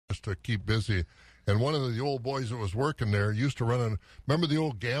just to keep busy. And one of the old boys that was working there used to run remember the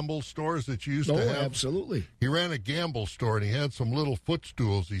old gamble stores that you used to have? Absolutely. He ran a gamble store, and he had some little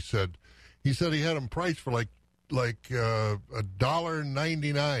footstools, he said. He said he had them priced for like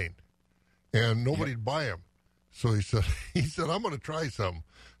 $1.99, and nobody'd buy them. So he said, I'm going to try some.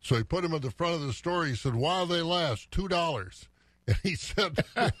 So he put them at the front of the store. He said, while they last, $2. And he said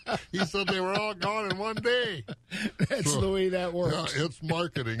they were all gone in one day. That's the way that works. Yeah, it's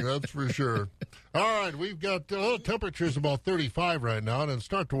marketing, that's for sure. All right, we've got temperatures about 35 right now, and it's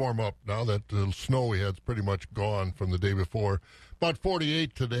start to warm up now that the snow we had's pretty much gone from the day before. About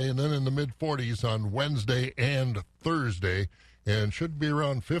 48 today, and then in the mid-40s on Wednesday and Thursday, and should be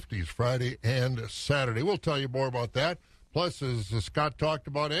around 50s Friday and Saturday. We'll tell you more about that. Plus, as Scott talked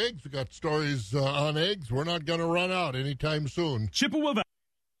about eggs, we got stories on eggs. We're not going to run out anytime soon. Chippewa Valley.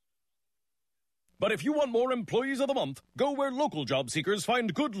 But if you want more employees of the month, go where local job seekers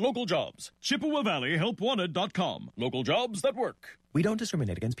find good local jobs. Chippewa Valley HelpWanted.com. Local jobs that work. We don't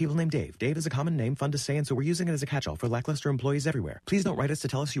discriminate against people named Dave. Dave is a common name, fun to say, and so we're using it as a catch-all for lackluster employees everywhere. Please don't write us to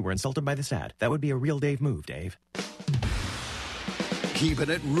tell us you were insulted by this ad. That would be a real Dave move, Dave. Keeping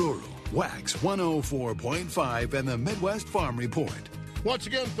it rural. Wax 104.5 and the Midwest Farm Report. Once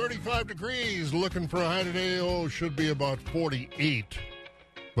again, 35 degrees. Looking for a high today. Should be about 48.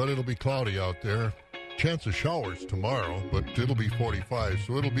 But it'll be cloudy out there. Chance of showers tomorrow, but it'll be 45,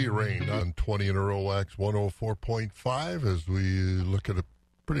 so it'll be rain on 20 in a row. Wax 104.5 as we look at a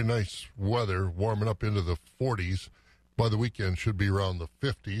pretty nice weather, warming up into the 40s. By the weekend, should be around the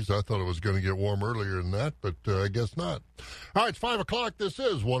 50s. I thought it was going to get warm earlier than that, but I guess not. All right, it's 5 o'clock. This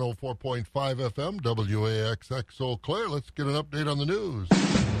is 104.5 FM, WAXX Eau Claire. Let's get an update on the news.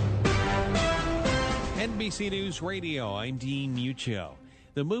 NBC News Radio, I'm Dean Muccio.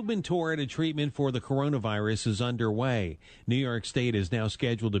 The movement toward a treatment for the coronavirus is underway. New York State is now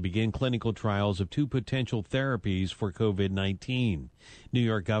scheduled to begin clinical trials of 2 potential therapies for COVID-19. New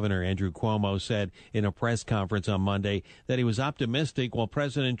York Governor Andrew Cuomo said in a press conference on Monday that he was optimistic, while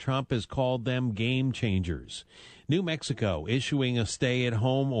President Trump has called them game changers. New Mexico issuing a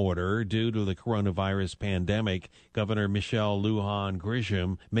stay-at-home order due to the coronavirus pandemic. Governor Michelle Lujan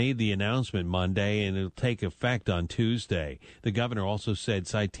Grisham made the announcement Monday, and it'll take effect on Tuesday. The governor also said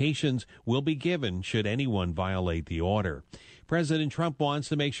citations will be given should anyone violate the order. President Trump wants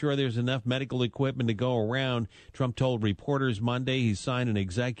to make sure there's enough medical equipment to go around. Trump told reporters Monday he signed an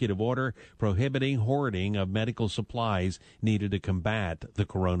executive order prohibiting hoarding of medical supplies needed to combat the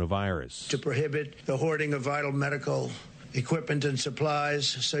coronavirus. To prohibit the hoarding of vital medical equipment and supplies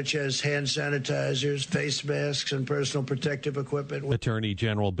such as hand sanitizers, face masks, and personal protective equipment. Attorney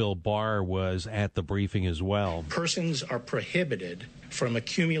General Bill Barr was at the briefing as well. Persons are prohibited from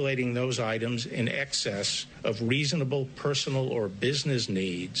accumulating those items in excess of reasonable personal or business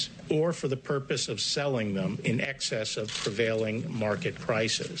needs, or for the purpose of selling them in excess of prevailing market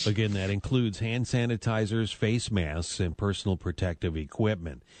prices. Again, that includes hand sanitizers, face masks, and personal protective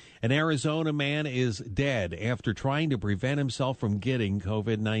equipment. An Arizona man is dead after trying to prevent himself from getting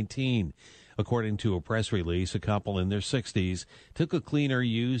COVID-19. According to a press release, a couple in their 60s took a cleaner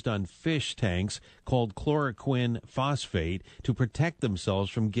used on fish tanks called chloroquine phosphate to protect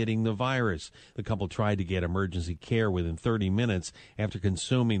themselves from getting the virus. The couple tried to get emergency care within 30 minutes after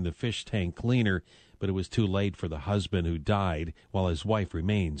consuming the fish tank cleaner, but it was too late for the husband, who died, while his wife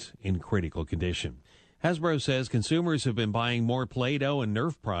remains in critical condition. Hasbro says consumers have been buying more Play-Doh and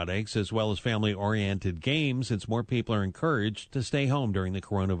Nerf products as well as family-oriented games since more people are encouraged to stay home during the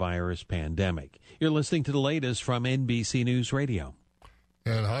coronavirus pandemic. You're listening to the latest from NBC News Radio.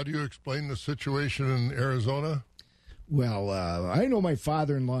 And how do you explain the situation in Arizona? Well, I know my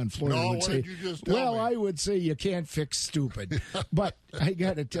father-in-law in Florida would say, I would say you can't fix stupid. But I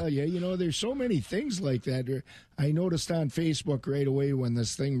got to tell you, there's so many things like that. I noticed on Facebook right away when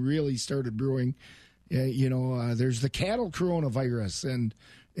this thing really started brewing, there's the cattle coronavirus,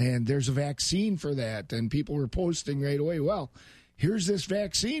 and there's a vaccine for that. And people were posting right away, well, here's this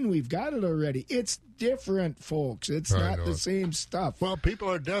vaccine. We've got it already. It's different, folks. It's not the same stuff. Well, people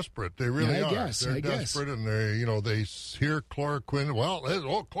are desperate. They really are. They're desperate, and they hear chloroquine. Well,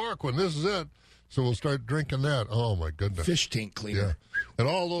 chloroquine, this is it. So we'll start drinking that. Oh, my goodness. Fish tank cleaner. Yeah. And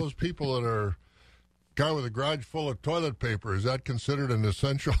all those people that are guy with a garage full of toilet paper, is that considered an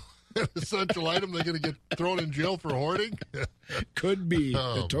essential item? They're going to get thrown in jail for hoarding? Could be.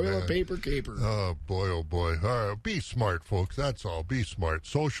 The toilet paper caper. Oh, boy, oh, boy. All right, be smart, folks. That's all. Be smart.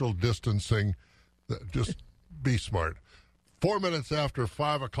 Social distancing. Just be smart. 4 minutes after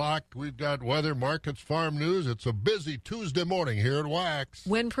 5 o'clock, we've got weather, markets, farm news. It's a busy Tuesday morning here at Wax.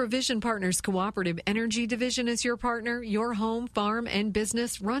 When Provision Partners Cooperative Energy Division is your partner, your home, farm, and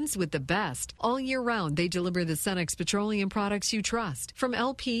business runs with the best. All year round, they deliver the Cenex petroleum products you trust. From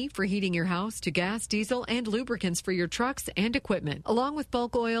LP for heating your house to gas, diesel, and lubricants for your trucks and equipment, along with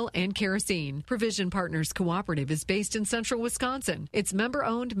bulk oil and kerosene. Provision Partners Cooperative is based in central Wisconsin. It's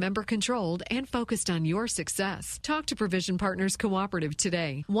member-owned, member-controlled, and focused on your success. Talk to Provision Partners Cooperative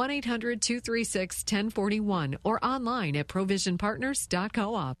today. 1-800-236-1041 or online at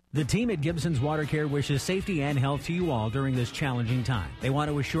provisionpartners.coop. The team at Gibson's Water Care wishes safety and health to you all during this challenging time. They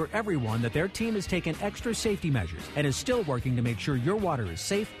want to assure everyone that their team has taken extra safety measures and is still working to make sure your water is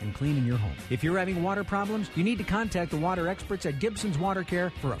safe and clean in your home. If you're having water problems, you need to contact the water experts at Gibson's Water Care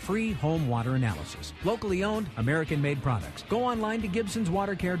for a free home water analysis. Locally owned, American-made products. Go online to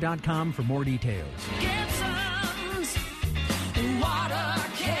Gibson'sWaterCare.com for more details. Gibson's Water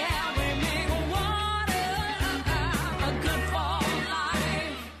Care, we make water good for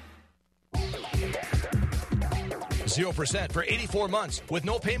life. 0% for 84 months with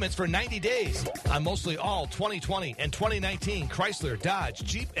no payments for 90 days on mostly all 2020 and 2019 Chrysler, Dodge,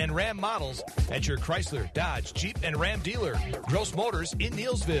 Jeep, and Ram models at your Chrysler, Dodge, Jeep, and Ram dealer, Gross Motors in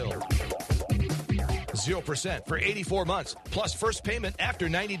Neillsville. 0% for 84 months plus first payment after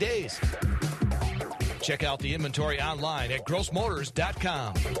 90 days. Check out the inventory online at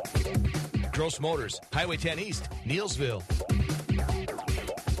grossmotors.com. Gross Motors, Highway 10 East, Neillsville.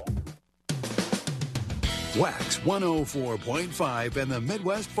 Wax 104.5 and the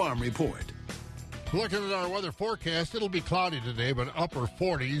Midwest Farm Report. Looking at our weather forecast, it'll be cloudy today, but upper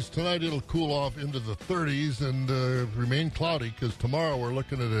 40s. Tonight it'll cool off into the 30s and remain cloudy because tomorrow we're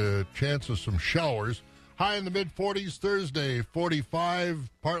looking at a chance of some showers. High in the mid-40s Thursday,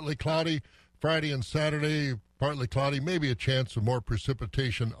 45, partly cloudy. Friday and Saturday, partly cloudy, maybe a chance of more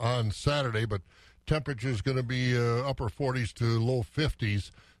precipitation on Saturday, but temperature's going to be upper 40s to low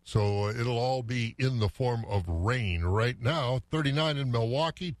 50s, so it'll all be in the form of rain. Right now, 39 in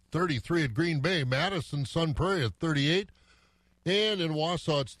Milwaukee, 33 at Green Bay, Madison, Sun Prairie at 38, and in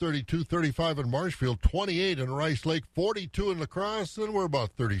Wausau it's 32, 35 in Marshfield, 28 in Rice Lake, 42 in La Crosse, and we're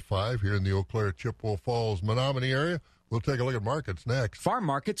about 35 here in the Eau Claire, Chippewa Falls, Menominee area. We'll take a look at markets next. Farm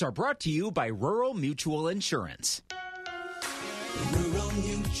markets are brought to you by Rural Mutual Insurance. Rural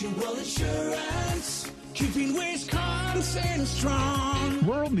Mutual Insurance, keeping Wisconsin strong.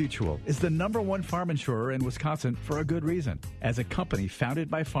 Rural Mutual is the #1 farm insurer in Wisconsin for a good reason. As a company founded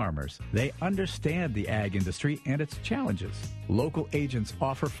by farmers, they understand the ag industry and its challenges. Local agents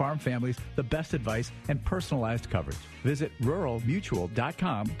offer farm families the best advice and personalized coverage. Visit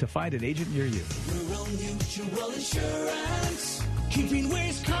ruralmutual.com to find an agent near you. Rural Mutual Insurance, keeping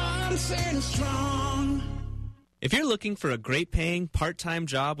Wisconsin strong. If you're looking for a great-paying, part-time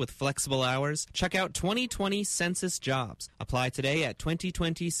job with flexible hours, check out 2020 Census Jobs. Apply today at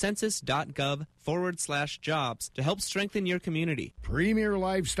 2020census.gov/jobs to help strengthen your community. Premier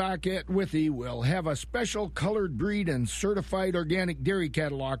Livestock at Withee will have a special colored breed and certified organic dairy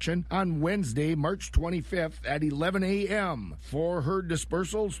cattle auction on Wednesday, March 25th at 11 a.m. 4 herd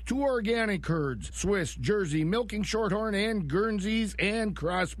dispersals, 2 organic herds, Swiss, Jersey, Milking Shorthorn, and Guernseys and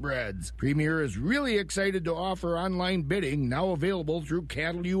crossbreds. Premier is really excited to offer online bidding, now available through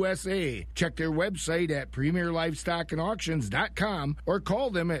Cattle USA. Check their website at premierlivestockandauctions.com or call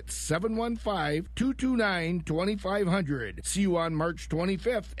them at 715-229-2500. See you on March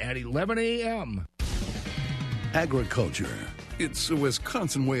 25th at 11 a.m. Agriculture. It's a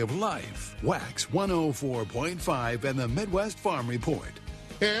Wisconsin way of life. Wax 104.5 and the Midwest Farm Report.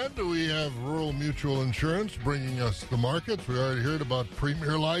 And we have Rural Mutual Insurance bringing us the markets. We already heard about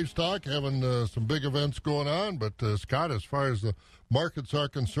Premier Livestock having some big events going on. But, Scott, as far as the markets are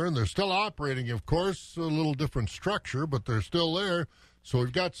concerned, they're still operating, of course, a little different structure, but they're still there. So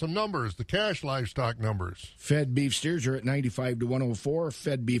we've got some numbers, the cash livestock numbers. Fed beef steers are at 95 to 104.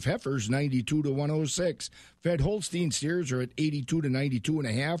 Fed beef heifers, 92 to 106. Fed Holstein steers are at 82 to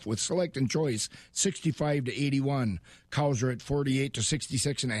 92.5, with select and choice 65 to 81. Cows are at 48 to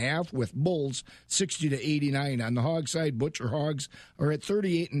 66.5, with bulls 60 to 89. On the hog side, butcher hogs are at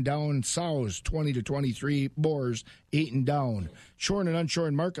 38 and down. Sows 20 to 23. Boars 8 and down. Shorn and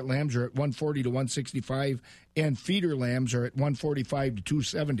unshorn market lambs are at 140 to 165, and feeder lambs are at 145 to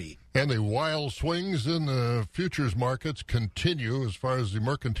 270. And the wild swings in the futures markets continue as far as the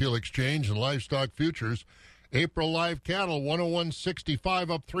Mercantile Exchange and livestock futures. April live cattle,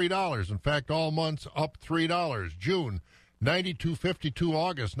 101.65, up $3. In fact, all months up $3. June, 92.52.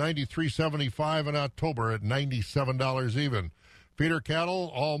 August, 93.75. And October at $97 even. Feeder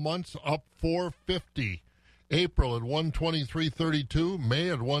cattle, all months up $4.50. April at 123.32, May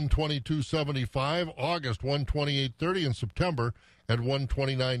at 122.75, August 128.30, and September at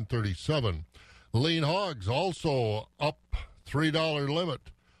 129.37. Lean hogs also up $3 limit.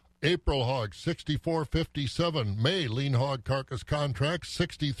 April hog 64.57, May lean hog carcass contract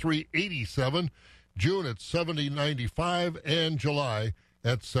 63.87, June at 70.95, and July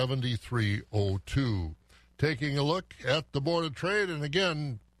at 73.02. Taking a look at the Board of Trade, and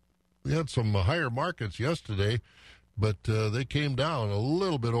again, we had some higher markets yesterday, but they came down a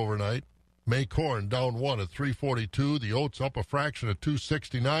little bit overnight. May corn down 1 at 3.42, the oats up a fraction at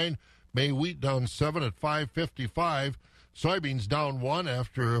 2.69, May wheat down 7 at 5.55, soybeans down 1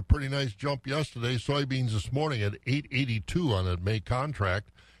 after a pretty nice jump yesterday. Soybeans this morning at 8.82 on that May contract,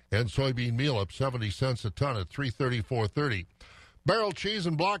 and soybean meal up 70 cents a ton at 334.30. Barrel cheese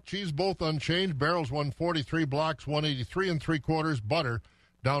and block cheese both unchanged. Barrels 143, blocks 183 3/4. Butter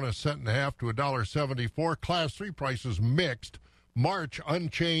down 1.5 cents to $1.74. Class 3 prices mixed. March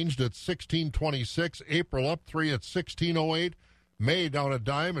unchanged at 16.26. April up 3 at 16.08. May down a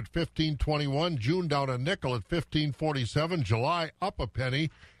dime at 15.21. June down a nickel at 15.47. July up a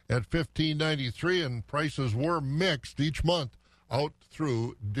penny at 15.93. And prices were mixed each month out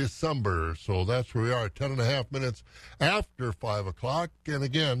through December. So that's where we are, 10.5 minutes after 5 o'clock. And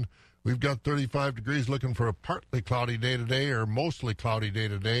again, we've got 35 degrees, looking for a partly cloudy day today, or mostly cloudy day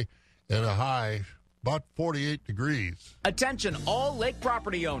today, and a high about 48 degrees. Attention all lake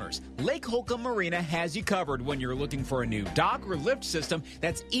property owners. Lake Holcomb Marina has you covered when you're looking for a new dock or lift system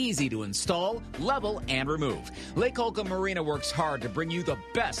that's easy to install, level, and remove. Lake Holcomb Marina works hard to bring you the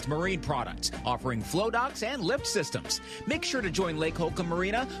best marine products, offering flow docks and lift systems. Make sure to join Lake Holcomb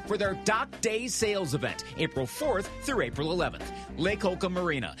Marina for their Dock Day sales event, April 4th through April 11th. Lake Holcomb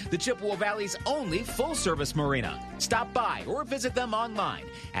Marina, the Chippewa Valley's only full-service marina. Stop by or visit them online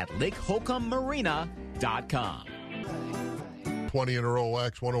at lakeholcombmarina.com. 20 in a row,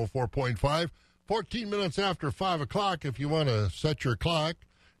 Wax 104.5. 14 minutes after 5 o'clock, if you want to set your clock.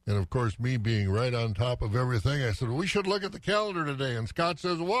 And, of course, me being right on top of everything, I said, we should look at the calendar today. And Scott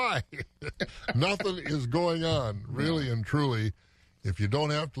says, why? Nothing is going on, really and truly. If you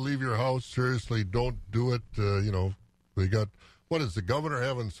don't have to leave your house, seriously, don't do it. We got, what is the governor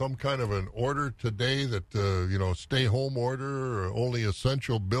having some kind of an order today that, stay home order, or only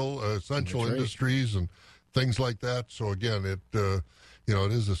essential industries and things like that. So again, it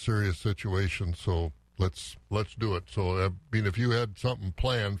is a serious situation. So let's do it. So, I mean, if you had something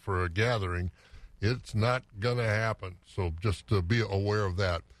planned for a gathering, it's not going to happen. So just be aware of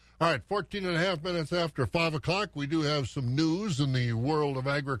that. All right, 14.5 minutes after 5 o'clock, we do have some news in the world of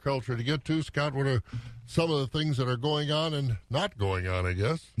agriculture to get to. Scott, what are some of the things that are going on and not going on, I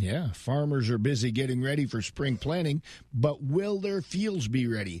guess? Yeah, farmers are busy getting ready for spring planting, but will their fields be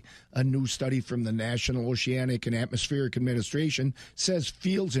ready? A new study from the National Oceanic and Atmospheric Administration says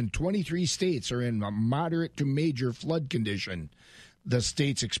fields in 23 states are in a moderate to major flood condition. The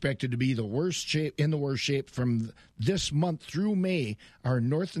states expected to be in the worst shape from this month through May are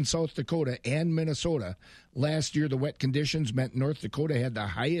North and South Dakota and Minnesota. Last year, the wet conditions meant North Dakota had the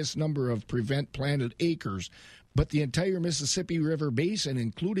highest number of prevent planted acres, but the entire Mississippi River Basin,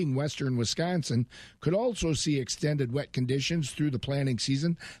 including western Wisconsin, could also see extended wet conditions through the planting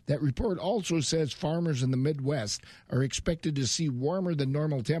season. That report also says farmers in the Midwest are expected to see warmer than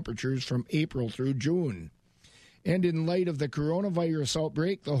normal temperatures from April through June. And in light of the coronavirus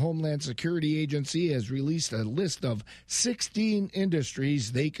outbreak, the Homeland Security Agency has released a list of 16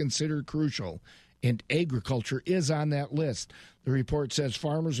 industries they consider crucial, and agriculture is on that list. The report says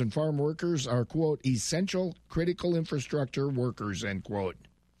farmers and farm workers are, quote, essential critical infrastructure workers, end quote.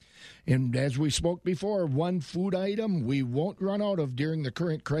 And as we spoke before, one food item we won't run out of during the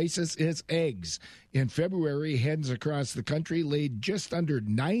current crisis is eggs. In February, hens across the country laid just under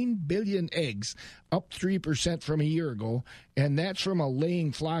 9 billion eggs, up 3% from a year ago, and that's from a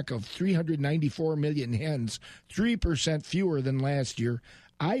laying flock of 394 million hens, 3% fewer than last year.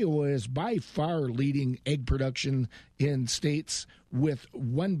 Iowa is by far leading egg production in states with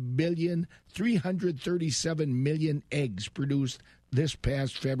 1,337,000,000 eggs produced this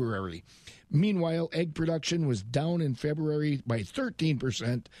past February. Meanwhile, egg production was down in February by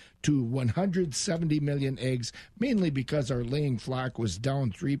 13% to 170 million eggs, mainly because our laying flock was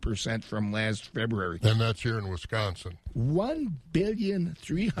down 3% from last February. And that's here in Wisconsin.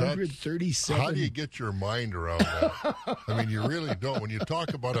 1,337,000,000. How do you get your mind around that? I mean, you really don't. When you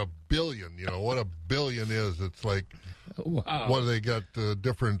talk about a billion, what a billion is, it's like, wow. What they got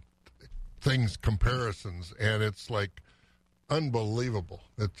different things, comparisons, and it's like, unbelievable.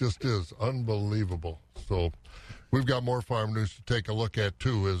 It just is unbelievable. So We've got more farm news to take a look at,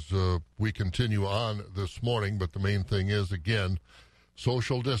 too, as we continue on this morning. But the main thing is, again,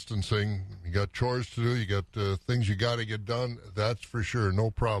 social distancing. You got chores to do. You got things you got to get done. That's for sure.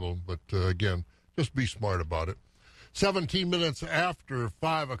 No problem. But, again, just be smart about it. 17 minutes after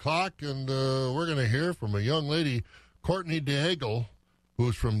 5 o'clock, and we're going to hear from a young lady, Courtney Daigle,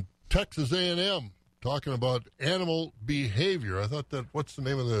 who's from Texas A&M, talking about animal behavior. I thought that, what's the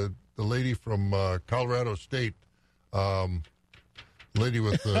name of the lady from Colorado State? Lady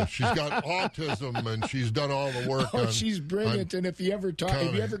with, she's got autism, and she's done all the work. She's brilliant. And if you ever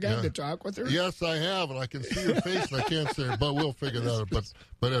have you ever gotten to talk with her? Yes, I have, and I can see her face, and I can't say her, but we'll figure that out.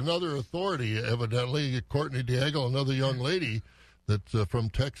 But another authority, evidently, Courtney Daigle, another young lady that's from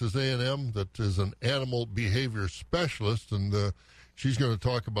Texas A&M that is an animal behavior specialist, and she's going to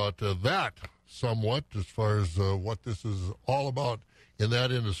talk about that somewhat as far as what this is all about in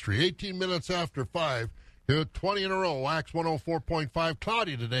that industry. 18 minutes after 5. 20 in a row, Wax 104.5.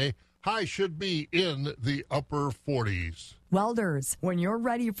 Cloudy today. High should be in the upper 40s. Welders, when you're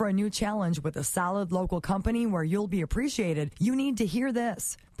ready for a new challenge with a solid local company where you'll be appreciated, you need to hear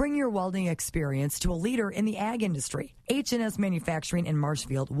this. Bring your welding experience to a leader in the ag industry. H&S Manufacturing in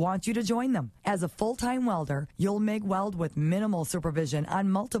Marshfield wants you to join them. As a full-time welder, you'll MIG weld with minimal supervision on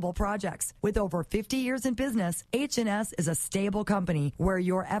multiple projects. With over 50 years in business, H&S is a stable company where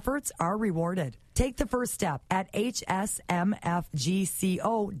your efforts are rewarded. Take the first step at hsmfgco.com.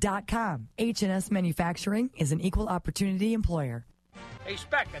 H&S Manufacturing is an equal opportunity employer. Hey,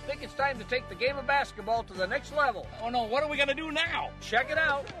 Speck, I think it's time to take the game of basketball to the next level. Oh, no, what are we going to do now? Check it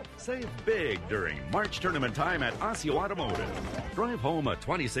out. Save big during March tournament time at Osseo Automotive. Drive home a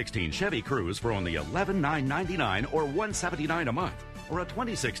 2016 Chevy Cruze for only $11,999 or $179 a month. Or a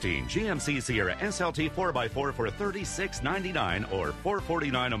 2016 GMC Sierra SLT 4x4 for $36.99 or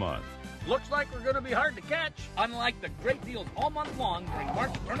 $449 a month. Looks like we're going to be hard to catch. Unlike the great deals all month long during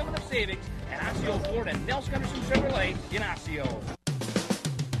March Tournament of Savings at Osseo Ford and Nels Gunderson Chevrolet in Osseo.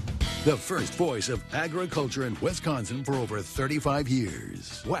 The first voice of agriculture in Wisconsin for over 35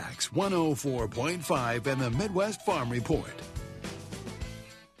 years. Wax 104.5 and the Midwest Farm Report.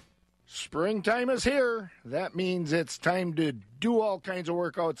 Springtime is here. That means it's time to do all kinds of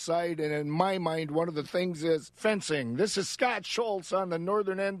work outside, and in my mind, one of the things is fencing. This is Scott Schultz on the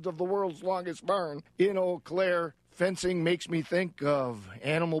northern end of the world's longest barn in Eau Claire. Fencing makes me think of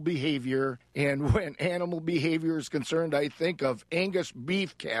animal behavior, and when animal behavior is concerned, I think of Angus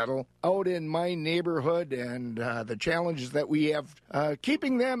beef cattle out in my neighborhood and the challenges that we have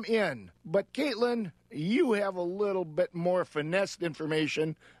keeping them in. But Caitlin, you have a little bit more finessed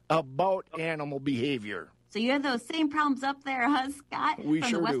information about animal behavior. So you have those same problems up there, huh, Scott? We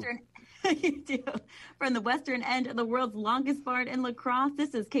sure do. You do. From the western end of the world's longest barn in La Crosse,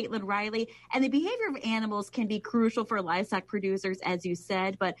 this is Caitlin Riley. And the behavior of animals can be crucial for livestock producers, as you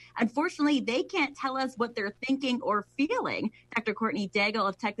said, but unfortunately, they can't tell us what they're thinking or feeling. Dr. Courtney Daigle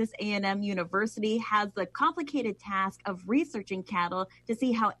of Texas A&M University has the complicated task of researching cattle to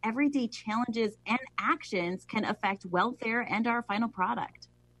see how everyday challenges and actions can affect welfare and our final product.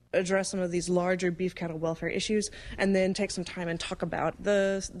 Address some of these larger beef cattle welfare issues, and then take some time and talk about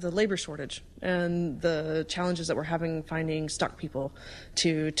the labor shortage and the challenges that we're having finding stock people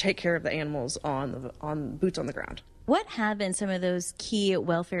to take care of the animals on boots on the ground. What have been some of those key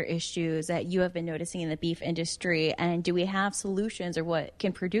welfare issues that you have been noticing in the beef industry, and do we have solutions, or what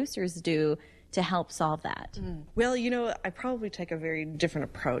can producers do to help solve that? Well, I probably take a very different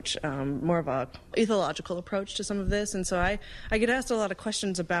approach, more of a ethological approach to some of this. And so I get asked a lot of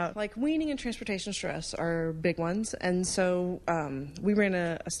questions about, like, weaning and transportation stress are big ones. And so we ran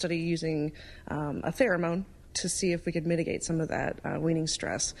a study using a pheromone to see if we could mitigate some of that weaning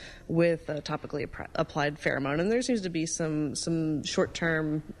stress with a topically applied pheromone. And there seems to be some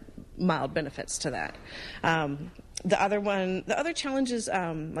short-term mild benefits to that. The other challenge is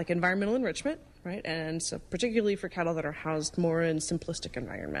like environmental enrichment, right? And so particularly for cattle that are housed more in simplistic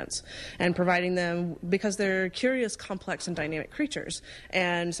environments, and providing them, because they're curious, complex, and dynamic creatures,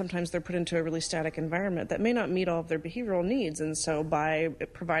 and sometimes they're put into a really static environment that may not meet all of their behavioral needs. And so by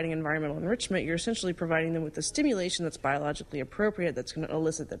providing environmental enrichment, you're essentially providing them with the stimulation that's biologically appropriate, that's going to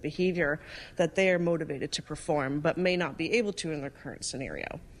elicit the behavior that they are motivated to perform, but may not be able to in their current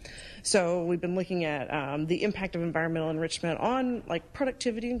scenario. So we've been looking at the impact of environmental enrichment on, like,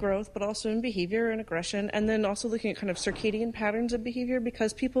 productivity and growth, but also in behavior and aggression, and then also looking at kind of circadian patterns of behavior,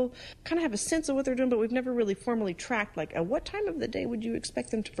 because people kind of have a sense of what they're doing, but we've never really formally tracked, like, at what time of the day would you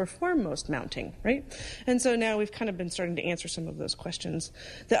expect them to perform most mounting, right? And so now we've kind of been starting to answer some of those questions.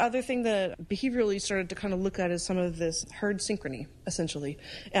 The other thing that behaviorally started to kind of look at is some of this herd synchrony, essentially,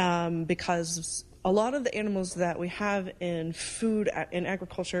 because a lot of the animals that we have in food, in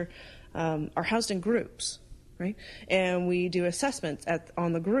agriculture, are housed in groups, right? And we do assessments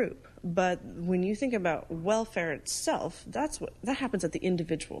on the group. But when you think about welfare itself, that happens at the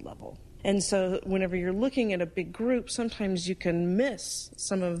individual level. And so whenever you're looking at a big group, sometimes you can miss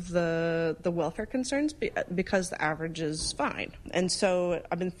some of the welfare concerns because the average is fine. And so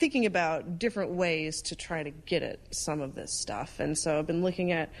I've been thinking about different ways to try to get at some of this stuff. And so I've been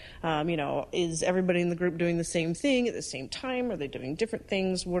looking at, is everybody in the group doing the same thing at the same time? Are they doing different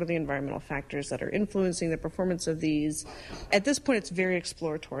things? What are the environmental factors that are influencing the performance of these? At this point, it's very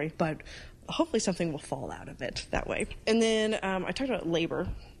exploratory, but hopefully something will fall out of it that way. And then I talked about labor,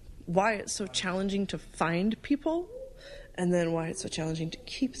 why it's so challenging to find people, and then why it's so challenging to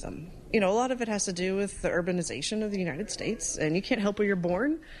keep them. A lot of it has to do with the urbanization of the United States, and you can't help where you're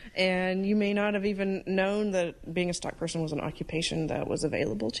born, and you may not have even known that being a stock person was an occupation that was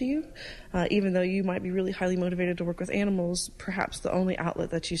available to you. Even though you might be really highly motivated to work with animals, perhaps the only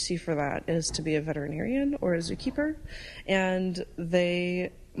outlet that you see for that is to be a veterinarian or a zookeeper, and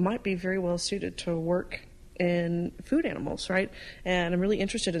they might be very well suited to work in food animals, right? And I'm really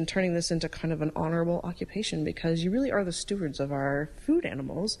interested in turning this into kind of an honorable occupation, because you really are the stewards of our food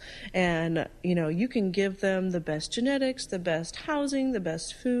animals. And, you can give them the best genetics, the best housing, the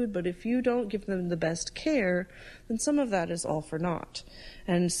best food, but if you don't give them the best care, then some of that is all for naught.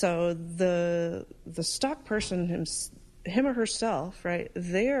 And so the stock person him or herself, right,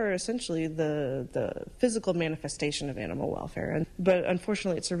 they are essentially the physical manifestation of animal welfare. But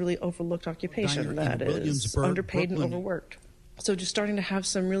unfortunately, it's a really overlooked occupation that is underpaid and overworked. So just starting to have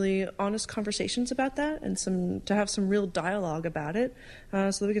some really honest conversations about that, and to have some real dialogue about it, so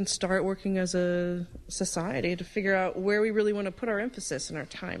that we can start working as a society to figure out where we really want to put our emphasis and our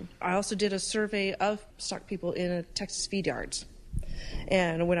time. I also did a survey of stock people in Texas feed yards.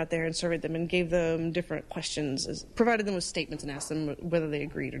 And I went out there and surveyed them and gave them different questions, provided them with statements and asked them whether they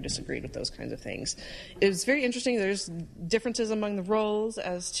agreed or disagreed with those kinds of things. It was very interesting. There's differences among the roles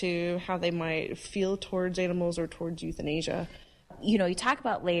as to how they might feel towards animals or towards euthanasia. You talk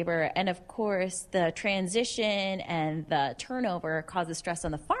about labor, and of course the transition and the turnover causes stress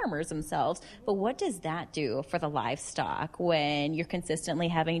on the farmers themselves, but what does that do for the livestock when you're consistently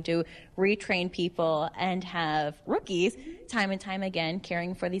having to retrain people and have rookies time and time again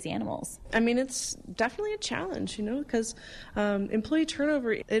caring for these animals? I mean, it's definitely a challenge, because employee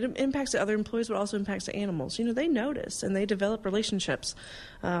turnover, it impacts the other employees, but also impacts the animals. They notice and they develop relationships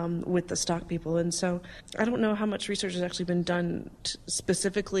with the stock people. And so I don't know how much research has actually been done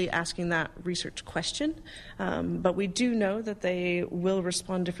specifically asking that research question, but we do know that they will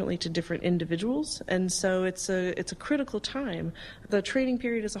respond differently to different individuals, and so it's a critical time. The training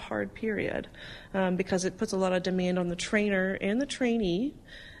period is a hard period because it puts a lot of demand on the trainer and the trainee,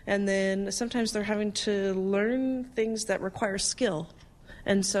 and then sometimes they're having to learn things that require skill.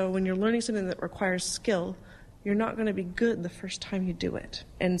 And so when you're learning something that requires skill, you're not going to be good the first time you do it.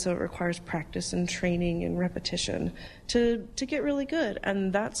 And so it requires practice and training and repetition to get really good.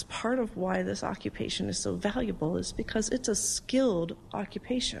 And that's part of why this occupation is so valuable, is because it's a skilled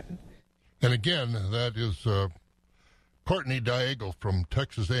occupation. And again, that is Courtney Daigle from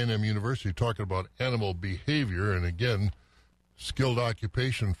Texas A&M University talking about animal behavior. And again, skilled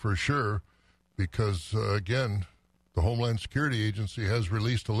occupation for sure, because again, the Homeland Security Agency has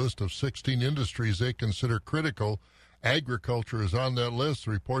released a list of 16 industries they consider critical. Agriculture is on that list.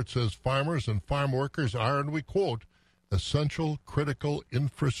 The report says farmers and farm workers are, and we quote, essential critical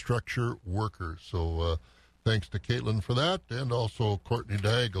infrastructure workers. So thanks to Caitlin for that, and also Courtney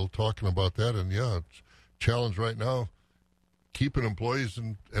Daigle talking about that. And yeah, it's a challenge right now, keeping employees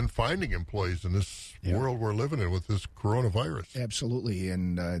and finding employees in this world we're living in with this coronavirus. Absolutely,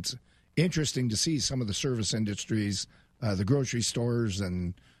 and it's interesting to see some of the service industries, the grocery stores,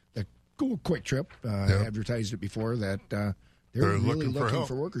 and the Quick Trip advertised it before that they're really looking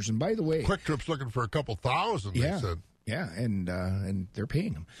for workers. And by the way, Quick Trip's looking for a couple thousand. They said, and they're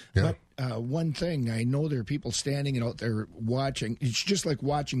paying them. Yeah. But one thing, I know there are people standing out there watching. It's just like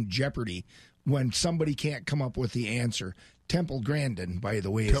watching Jeopardy when somebody can't come up with the answer. Temple Grandin, by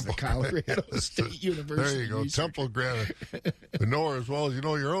the way, is the Colorado State University. There you go, researcher. Temple Grandin. I know her as well as you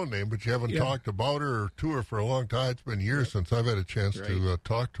know your own name, but you haven't talked about her or to her for a long time. It's been years since I've had a chance to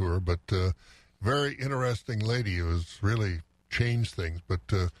talk to her, but very interesting lady who has really changed things. But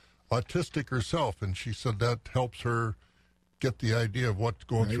autistic herself, and she said that helps her get the idea of what's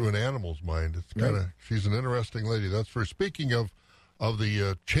going through an animal's mind. It's kind of she's an interesting lady. That's for speaking of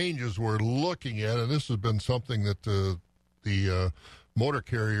the changes we're looking at, and this has been something that the motor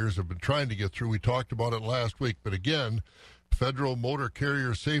carriers have been trying to get through. We talked about it last week, but again, Federal Motor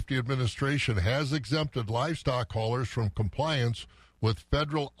Carrier Safety Administration has exempted livestock haulers from compliance with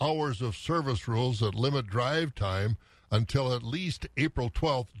federal hours of service rules that limit drive time until at least April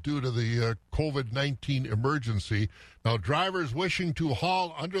 12th due to the COVID-19 emergency. Now, drivers wishing to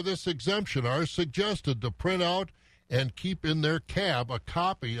haul under this exemption are suggested to print out and keep in their cab a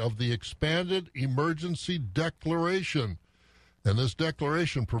copy of the expanded emergency declaration. And this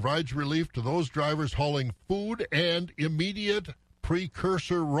declaration provides relief to those drivers hauling food and immediate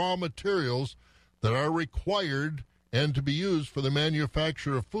precursor raw materials that are required and to be used for the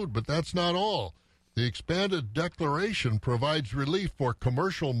manufacture of food. But that's not all. The expanded declaration provides relief for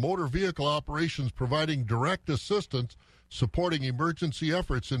commercial motor vehicle operations providing direct assistance, supporting emergency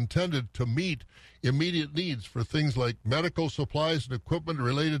efforts intended to meet immediate needs for things like medical supplies and equipment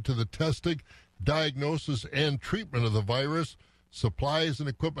related to the testing, diagnosis, and treatment of the virus, supplies and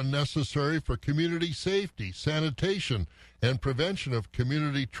equipment necessary for community safety, sanitation, and prevention of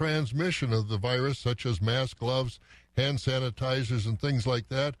community transmission of the virus, such as masks, gloves, hand sanitizers, and things like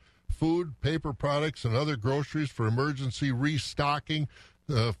that, food, paper products, and other groceries for emergency restocking,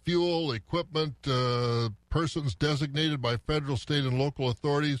 fuel, equipment, persons designated by federal, state, and local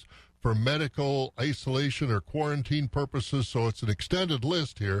authorities for medical isolation or quarantine purposes. So it's an extended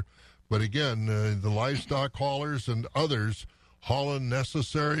list here. But again, the livestock haulers and others hauling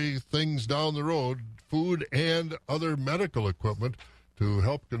necessary things down the road, food and other medical equipment to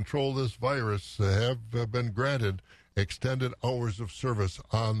help control this virus have been granted extended hours of service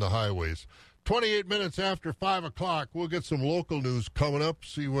on the highways. 28 minutes after 5 o'clock, we'll get some local news coming up,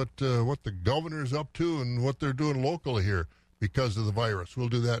 see what the governor's up to and what they're doing locally here because of the virus. We'll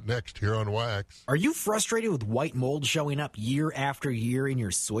do that next here on Wax. Are you frustrated with white mold showing up year after year in your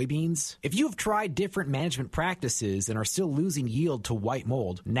soybeans? If you have tried different management practices and are still losing yield to white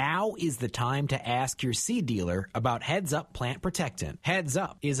mold, now is the time to ask your seed dealer about Heads Up Plant Protectant. Heads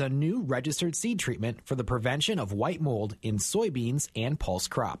Up is a new registered seed treatment for the prevention of white mold in soybeans and pulse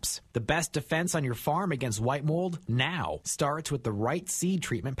crops. The best defense on your farm against white mold now starts with the right seed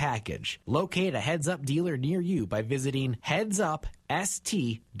treatment package. Locate a Heads Up dealer near you by visiting headsupst.com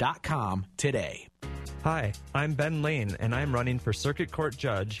today. Hi, I'm Ben Lane, and I'm running for Circuit Court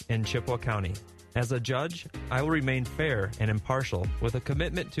Judge in Chippewa County. As a judge, I will remain fair and impartial with a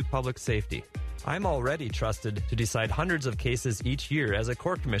commitment to public safety. I'm already trusted to decide hundreds of cases each year as a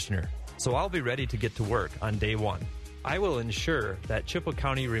court commissioner, so I'll be ready to get to work on day one. I will ensure that Chippewa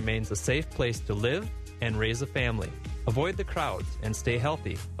County remains a safe place to live and raise a family. Avoid the crowds and stay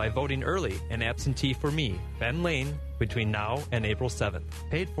healthy by voting early and absentee for me, Ben Lane, between now and April 7th.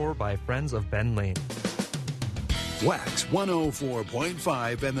 Paid for by Friends of Ben Lane. Wax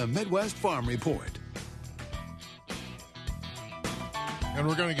 104.5 and the Midwest Farm Report. And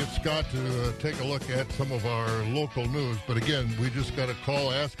we're going to get Scott to take a look at some of our local news. But again, we just got a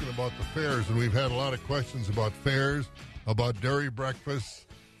call asking about the fairs, and we've had a lot of questions about fairs, about dairy breakfast,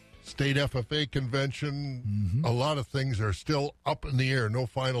 state FFA convention. Mm-hmm. A lot of things are still up in the air. No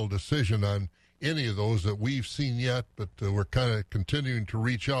final decision on any of those that we've seen yet, but we're kind of continuing to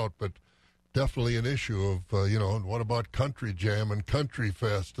reach out. But definitely an issue of, and what about Country Jam and Country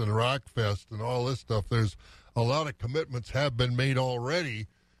Fest and Rock Fest and all this stuff? There's a lot of commitments have been made already,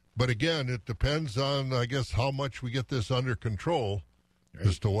 but again, it depends on, I guess, how much we get this under control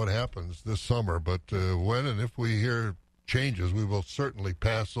as to what happens this summer. But when and if we hear changes, we will certainly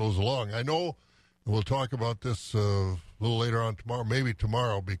pass those along. I know we'll talk about this a little later on tomorrow, maybe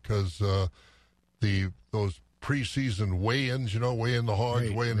tomorrow, because those preseason weigh-ins, weigh in the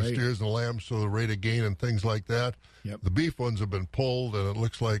hogs, weigh in the steers and the lambs, so the rate of gain and things like that. Yep. The beef ones have been pulled, and it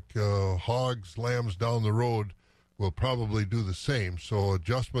looks like hogs, lambs down the road will probably do the same. So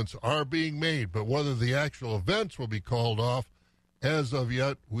adjustments are being made, but whether the actual events will be called off, as of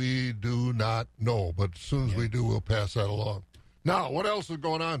yet, we do not know. But as soon as we do, we'll pass that along. Now, what else is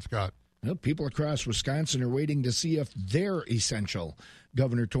going on, Scott? Well, people across Wisconsin are waiting to see if they're essential.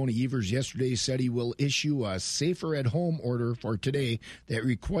 Governor Tony Evers yesterday said he will issue a safer-at-home order for today that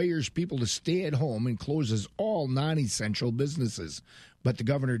requires people to stay at home and closes all non-essential businesses. But the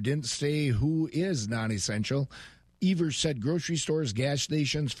governor didn't say who is non-essential. Evers said grocery stores, gas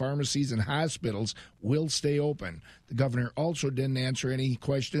stations, pharmacies, and hospitals will stay open. The governor also didn't answer any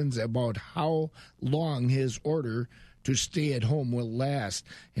questions about how long his order to stay at home will last.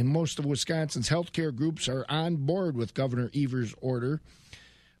 And most of Wisconsin's healthcare groups are on board with Governor Evers' order.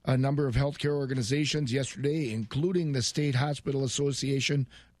 A number of healthcare organizations yesterday, including the State Hospital Association,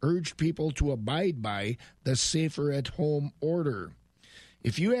 urged people to abide by the safer-at-home order.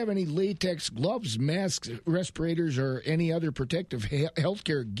 If you have any latex gloves, masks, respirators, or any other protective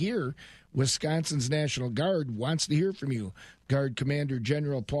healthcare gear, Wisconsin's National Guard wants to hear from you. Guard Commander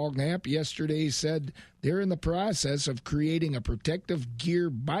General Paul Knapp yesterday said they're in the process of creating a protective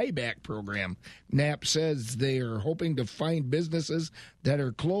gear buyback program. Knapp says they are hoping to find businesses that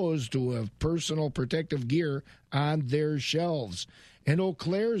are closed to have personal protective gear on their shelves. And Eau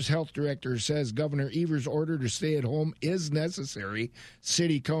Claire's health director says Governor Evers' order to stay at home is necessary.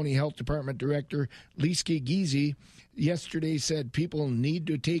 City-County Health Department Director Liske Giese yesterday said people need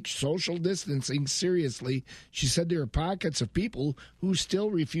to take social distancing seriously. She said there are pockets of people who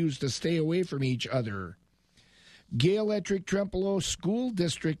still refuse to stay away from each other. Gay Electric Trempealeau School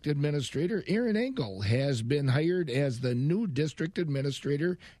District Administrator Aaron Engel has been hired as the new district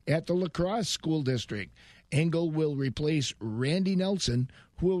administrator at the La Crosse School District. Engel will replace Randy Nelson,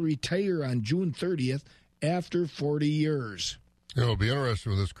 who will retire on June 30th after 40 years. It'll be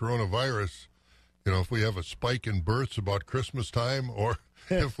interesting with this coronavirus. You know, if we have a spike in births about Christmas time, or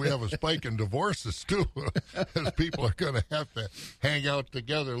if we have a spike in divorces, too, as people are going to have to hang out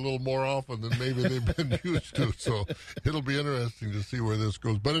together a little more often than maybe they've been used to. So it'll be interesting to see where this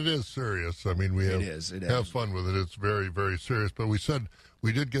goes. But it is serious. I mean, we have fun with it. It's very, very serious. But we said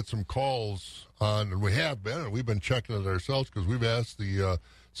we did get some calls on, and we have been, and we've been checking it ourselves because we've asked the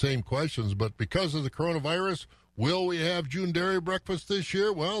same questions. But because of the coronavirus, will we have June Dairy Breakfast this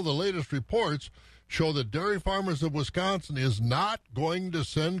year? Well, the latest reports show that Dairy Farmers of Wisconsin is not going to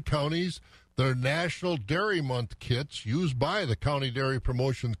send counties their National Dairy Month kits used by the county dairy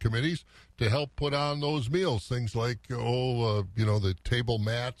promotion committees to help put on those meals. Things like, the table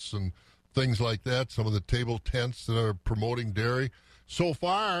mats and things like that, some of the table tents that are promoting dairy. So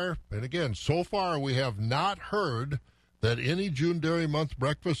far, we have not heard that any June Dairy Month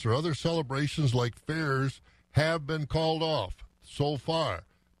breakfasts or other celebrations like fairs have been called off so far.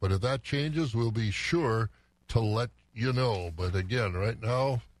 But if that changes, we'll be sure to let you know. But again, right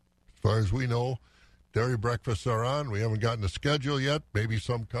now, as far as we know, dairy breakfasts are on. We haven't gotten a schedule yet. Maybe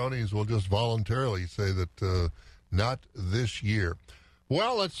some counties will just voluntarily say that not this year.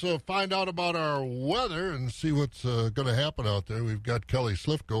 Well, let's find out about our weather and see what's going to happen out there. We've got Kelly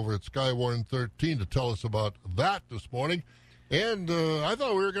Slifka over at Skywarn 13 to tell us about that this morning. And I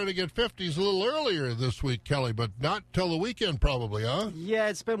thought we were going to get 50s a little earlier this week, Kelly, but not till the weekend probably, huh? Yeah,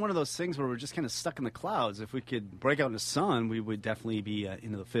 it's been one of those things where we're just kind of stuck in the clouds. If we could break out in the sun, we would definitely be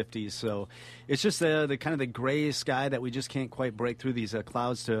into the 50s. So it's just the kind of the gray sky that we just can't quite break through these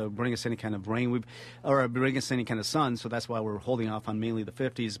clouds to bring us any kind of rain or bring us any kind of sun. So that's why we're holding off on mainly the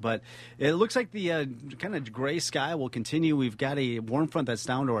 50s. But it looks like the kind of gray sky will continue. We've got a warm front that's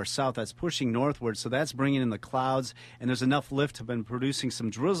down to our south that's pushing northward. So that's bringing in the clouds, and there's enough lift to been producing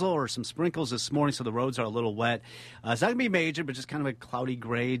some drizzle or some sprinkles this morning, so the roads are a little wet. It's not going to be major, but just kind of a cloudy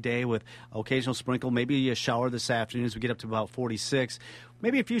gray day with occasional sprinkle, maybe a shower this afternoon as we get up to about 46.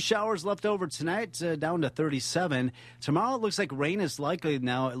 Maybe a few showers left over tonight, down to 37. Tomorrow it looks like rain is likely.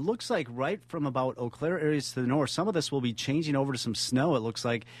 Now, it looks like right from about Eau Claire areas to the north, some of this will be changing over to some snow, it looks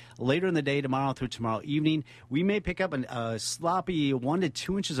like, later in the day tomorrow through tomorrow evening. We may pick up a sloppy 1 to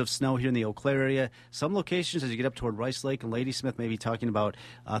 2 inches of snow here in the Eau Claire area. Some locations, as you get up toward Rice Lake and Ladysmith, may be talking about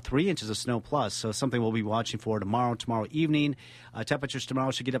 3 inches of snow plus. So something we'll be watching for tomorrow evening. Temperatures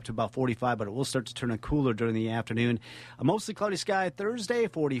tomorrow should get up to about 45, but it will start to turn cooler during the afternoon. A mostly cloudy sky Thursday,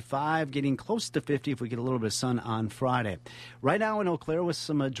 45, getting close to 50 if we get a little bit of sun on Friday. Right now in Eau Claire with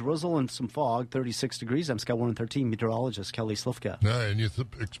some drizzle and some fog, 36 degrees. I'm Skywarn 13 meteorologist Kelly Slifka. Yeah, and you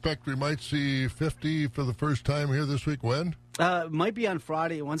expect we might see 50 for the first time here this week. When? Might be on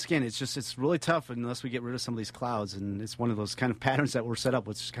Friday. Once again, it's really tough unless we get rid of some of these clouds, and it's one of those kind of patterns that we're set up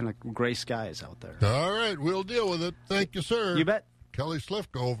with, just kind of gray skies out there. All right, we'll deal with it. Thank you, sir. You bet. Kelly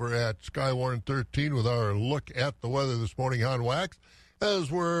Slifka over at Skywarn 13 with our look at the weather this morning on Wax,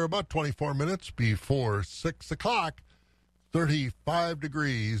 as we're about 24 minutes before 6 o'clock. 35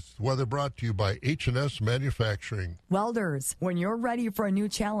 degrees. Weather brought to you by H&S Manufacturing. Welders, when you're ready for a new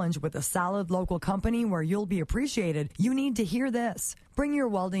challenge with a solid local company where you'll be appreciated, you need to hear this. Bring your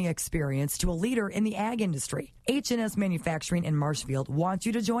welding experience to a leader in the ag industry. H&S Manufacturing in Marshfield wants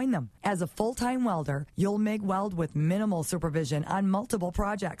you to join them. As a full-time welder, you'll MIG weld with minimal supervision on multiple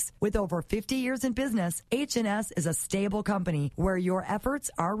projects. With over 50 years in business, H&S is a stable company where your efforts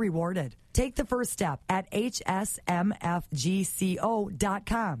are rewarded. Take the first step at hsmfgco.com.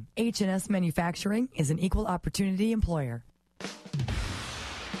 H&S Manufacturing is an equal opportunity employer.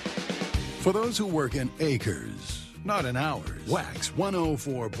 For those who work in acres, not in hours, Wax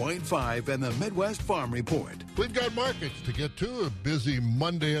 104.5 and the Midwest Farm Report. We've got markets to get to. A busy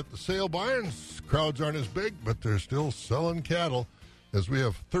Monday at the sale barns. Crowds aren't as big, but they're still selling cattle. as we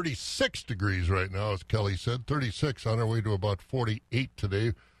have 36 degrees right now, as Kelly said. 36 on our way to about 48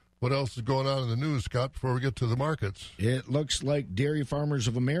 today. What else is going on in the news, Scott, before we get to the markets? It looks like Dairy Farmers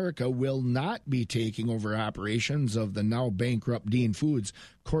of America will not be taking over operations of the now bankrupt Dean Foods.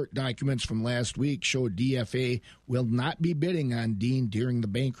 Court documents from last week show DFA will not be bidding on Dean during the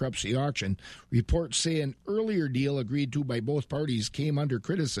bankruptcy auction. Reports say an earlier deal agreed to by both parties came under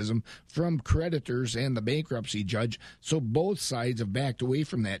criticism from creditors and the bankruptcy judge, so both sides have backed away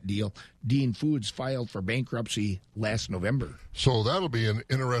from that deal. Dean Foods filed for bankruptcy last November. So that'll be an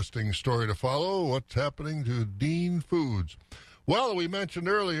interesting story to follow, what's happening to Dean Foods. Well, we mentioned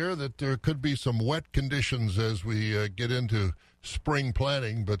earlier that there could be some wet conditions as we get into spring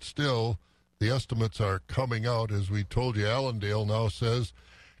planting, but still the estimates are coming out. As we told you, Allendale now says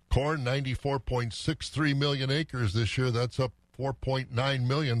corn 94.63 million acres this year. That's up 4.9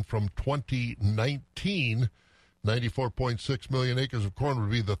 million from 2019. 94.6 million acres of corn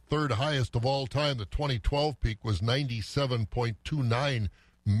would be the third highest of all time. The 2012 peak was 97.29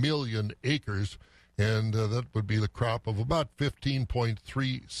 million acres, and that would be the crop of about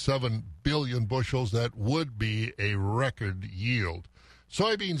 15.37 billion bushels. That would be a record yield.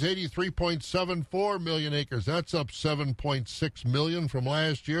 Soybeans, 83.74 million acres. That's up 7.6 million from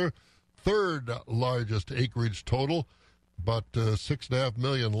last year. Third largest acreage total, but 6.5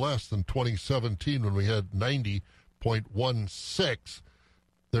 million less than 2017 when we had 90.16.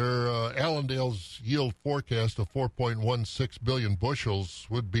 Their Allendale's yield forecast of 4.16 billion bushels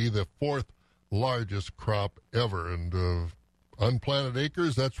would be the fourth largest crop ever. And unplanted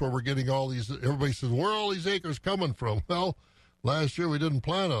acres, that's where we're getting all these. Everybody says, where are all these acres coming from? Well, last year we didn't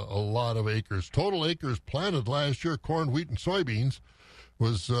plant a lot of acres. Total acres planted last year, corn, wheat, and soybeans,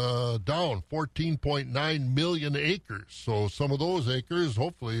 was down 14.9 million acres. So some of those acres,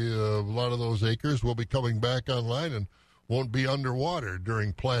 hopefully a lot of those acres will be coming back online and won't be underwater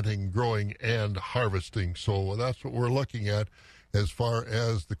during planting, growing, and harvesting. So that's what we're looking at as far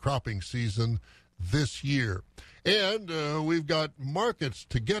as the cropping season this year. And we've got markets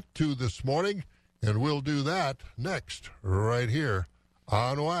to get to this morning, and we'll do that next right here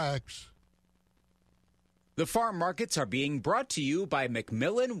on Wax. The farm markets are being brought to you by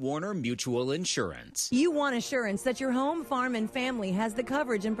McMillan Warner Mutual Insurance. You want assurance that your home, farm, and family has the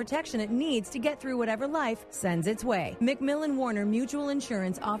coverage and protection it needs to get through whatever life sends its way. McMillan Warner Mutual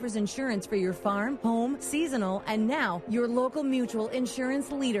Insurance offers insurance for your farm, home, seasonal, and now your local mutual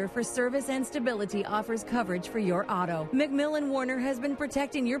insurance leader for service and stability offers coverage for your auto. McMillan Warner has been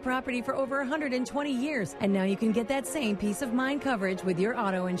protecting your property for over 120 years, and now you can get that same peace of mind coverage with your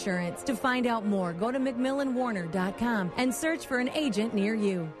auto insurance. To find out more, go to McMillanWarner.com and search for an agent near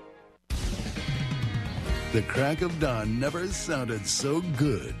you. The crack of dawn never sounded so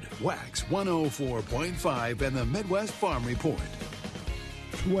good. Wax 104.5 and the Midwest Farm Report.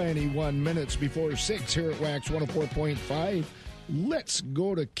 21 minutes before 6 here at Wax 104.5. Let's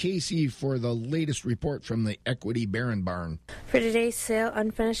go to Casey for the latest report from the Equity Barron Barn. For today's sale,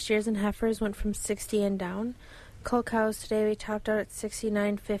 unfinished steers and heifers went from 60 and down. Cull cows today we topped out at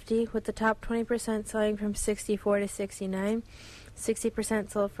 $69.50, with the top 20% selling from $64 to $69,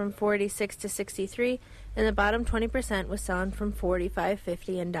 60% sold from $46 to $63, and the bottom 20% was selling from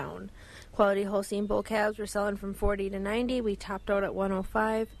 $45.50 and down. Quality Holstein bull calves were selling from $40 to $90. We topped out at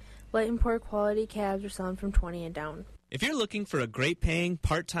 $105. Light and poor quality calves were selling from $20 and down. If you're looking for a great-paying,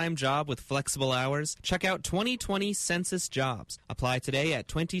 part-time job with flexible hours, check out 2020 Census Jobs. Apply today at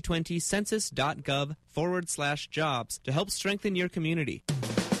 2020census.gov/jobs to help strengthen your community.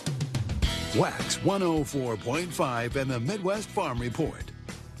 Wax 104.5 and the Midwest Farm Report.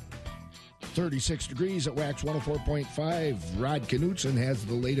 36 degrees at Wax 104.5. Rod Knutson has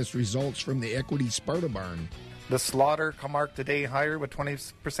the latest results from the Equity Sparta Barn. The slaughter marked the day higher with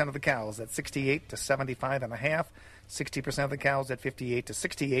 20% of the cows at 68 to 75.5, 60% of the cows at 58 to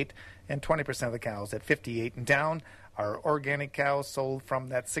 68, and 20% of the cows at 58 and down. Our organic cows sold from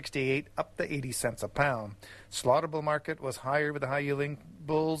that 68 up to 80 cents a pound. Slaughterable market was higher with the high-yielding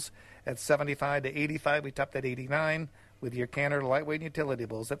bulls at 75 to 85. We topped at 89 with your canner lightweight and utility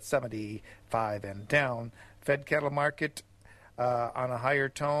bulls at 75 and down. Fed cattle market on a higher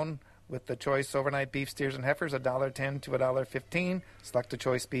tone, with the choice overnight beef steers and heifers $1.10 to $1.15. Select the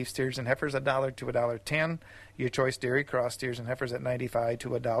choice beef steers and heifers $1 to $1.10. Your choice dairy cross steers and heifers at $95 to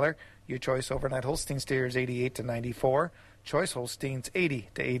 $1. Your choice overnight Holstein steers $88 to $94. Choice Holsteins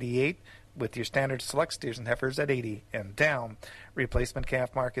 $80 to $88. With your standard select steers and heifers at $80 and down. Replacement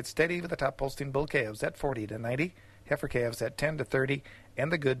calf market steady with the top Holstein bull calves at $40 to $90. Heifer calves at $10 to $30, and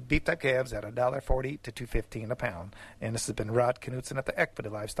the good beef-type calves at $1.40 to $2.15 a pound. And this has been Rod Knutson at the Equity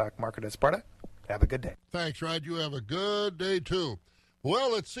Livestock Market at Sparta. Have a good day. Thanks, Rod. You have a good day, too.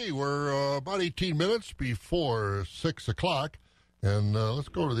 Well, let's see. We're about 18 minutes before 6 o'clock. And let's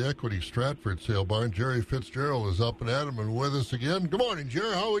go to the Equity Stratford sale barn. Jerry Fitzgerald is up and at 'em and with us again. Good morning,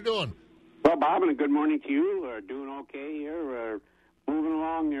 Jerry. How are we doing? Well, Bob, and a good morning to you. We're doing okay here. We're moving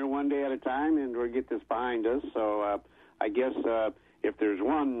along here one day at a time, and we'll get this behind us. So I guess if there's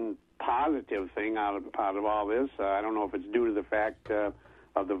one positive thing out of all this, I don't know if it's due to the fact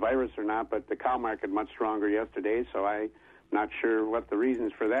of the virus or not, but the cow market much stronger yesterday, so I'm not sure what the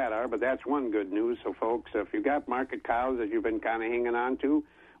reasons for that are, but that's one good news. So, folks, if you've got market cows that you've been kind of hanging on to,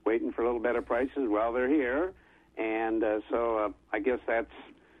 waiting for a little better prices, well, they're here. And so I guess that's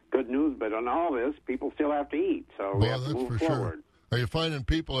good news. But on all this, people still have to eat, so we have to move forward. Sure. Are you finding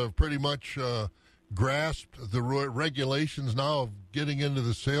people have pretty much grasped the regulations now of getting into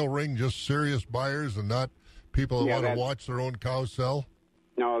the sale ring, just serious buyers and not people that want to watch their own cows sell?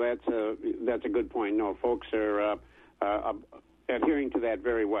 No, that's a good point. No, folks are adhering to that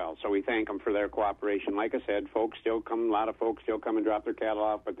very well, so we thank them for their cooperation. Like I said, a lot of folks still come and drop their cattle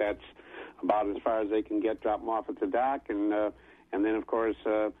off, but that's about as far as they can get, drop them off at the dock, and then, of course,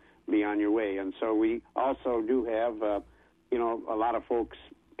 be on your way. And so we also do have, a lot of folks,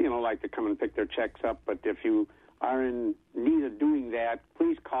 like to come and pick their checks up, but if you are in need of doing that,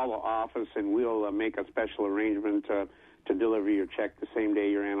 please call the office, and we'll make a special arrangement to deliver your check the same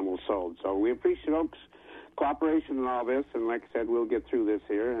day your animal's sold. So we appreciate folks' cooperation in all this, and like I said, we'll get through this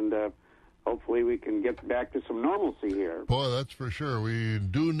here, and hopefully we can get back to some normalcy here. Boy, that's for sure. We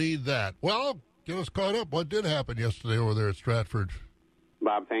do need that. Well, get us caught up. What did happen yesterday over there at Stratford?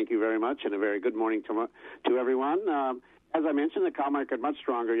 Bob, thank you very much, and a very good morning to everyone. As I mentioned, the cow market much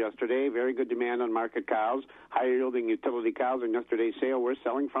stronger yesterday. Very good demand on market cows. Higher-yielding utility cows in yesterday's sale were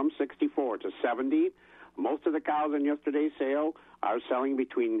selling from 64 to 70. Most of the cows in yesterday's sale are selling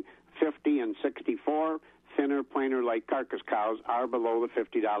between 50 and 64. Thinner, plainer, light carcass cows are below the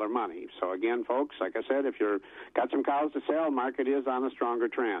 $50 money. So again, folks, like I said, if you've got some cows to sell, market is on a stronger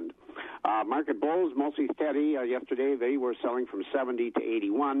trend. Market bulls mostly steady. Yesterday they were selling from 70 to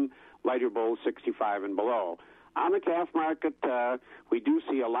 81. Lighter bulls 65 and below. On the calf market, we do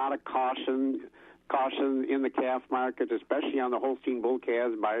see a lot of caution in the calf market, especially on the Holstein bull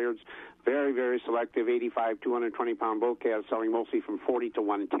calves. Buyers very, very selective. 85, 220-pound bull calves selling mostly from 40 to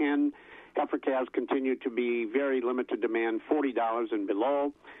 110. Heifer calves continue to be very limited demand, $40 and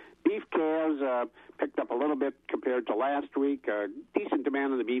below. Beef calves picked up a little bit compared to last week. Decent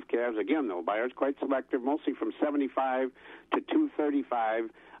demand on the beef calves. Again, though, buyers quite selective, mostly from 75 to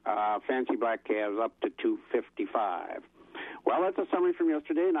 235. Fancy black calves up to 255. Well, that's a summary from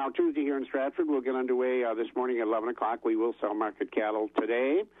yesterday. Now, Tuesday here in Stratford, we'll get underway this morning at 11 o'clock. We will sell market cattle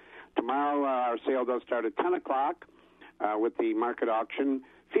today. Tomorrow, our sale does start at 10 o'clock with the market auction.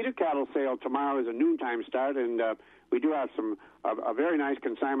 Feeder cattle sale tomorrow is a noontime start, and we do have a very nice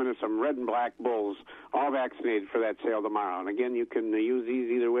consignment of some red and black bulls, all vaccinated for that sale tomorrow. And again, you can use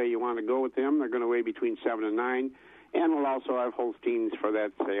these either way you want to go with them. They're going to weigh between 7 and 9. And we'll also have Holsteins for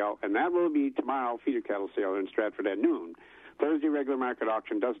that sale. And that will be tomorrow, feeder cattle sale in Stratford at noon. Thursday regular market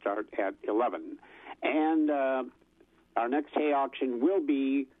auction does start at 11. And our next hay auction will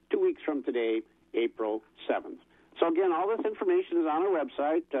be 2 weeks from today, April 7th. So, again, all this information is on our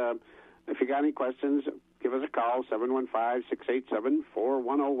website. If you got any questions, give us a call,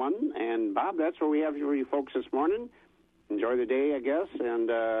 715-687-4101. And, Bob, that's what we have for you folks this morning. Enjoy the day, I guess. And,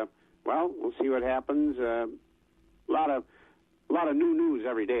 well, we'll see what happens. A lot of new news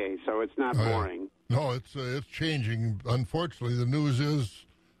every day, so it's not boring. No, it's changing. Unfortunately, the news is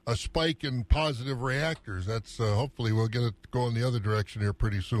a spike in positive reactors. That's hopefully we'll get it going the other direction here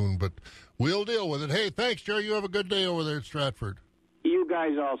pretty soon, but we'll deal with it. Hey, thanks, Jerry. You have a good day over there at Stratford. You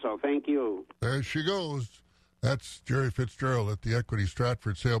guys also. Thank you. There she goes. That's Jerry Fitzgerald at the Equity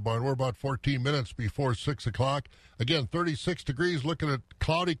Stratford Sale Barn. We're about 14 minutes before 6 o'clock. Again, 36 degrees, looking at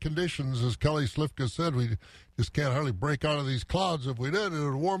cloudy conditions. As Kelly Slifka said, we just can't hardly break out of these clouds. If we did, it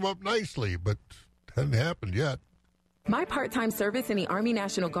would warm up nicely, but it hasn't happened yet. My part-time service in the Army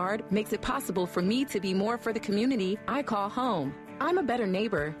National Guard makes it possible for me to be more for the community I call home. I'm a better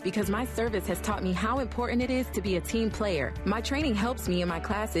neighbor because my service has taught me how important it is to be a team player. My training helps me in my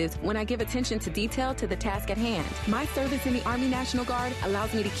classes when I give attention to detail to the task at hand. My service in the Army National Guard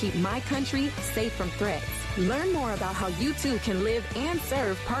allows me to keep my country safe from threats. Learn more about how you too can live and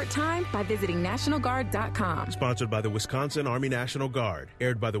serve part-time by visiting NationalGuard.com. Sponsored by the Wisconsin Army National Guard.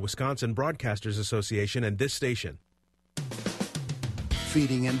 Aired by the Wisconsin Broadcasters Association and this station.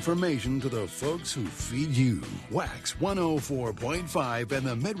 Feeding information to the folks who feed you. Wax 104.5 and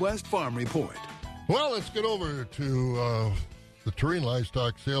the Midwest Farm Report. Well, let's get over to the Tureen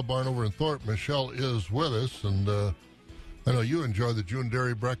Livestock Sale Barn over in Thorpe. Michelle is with us, and I know you enjoy the June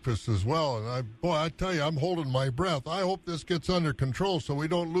Dairy Breakfast as well, and I tell you, I'm holding my breath. I hope this gets under control so we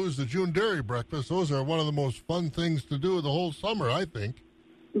don't lose the June Dairy Breakfast. Those are one of the most fun things to do the whole summer, I think.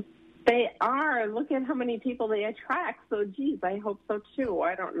 They are. Look at how many people they attract. So, geez, I hope so, too.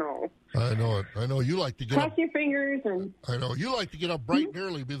 I don't know. I know it. I know you like to get Cross your fingers. And I know. You like to get up bright and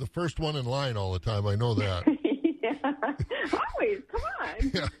early, be the first one in line all the time. I know that. Yeah. Always. Come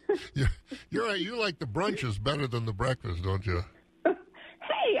on. Yeah. You're right. You like the brunches better than the breakfast, don't you?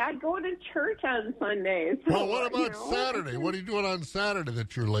 Hey, I go to church on Sundays. So, well, what about Saturday? What are you doing on Saturday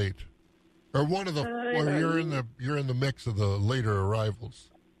that you're late? Or one of the or you're in the mix of the later arrivals?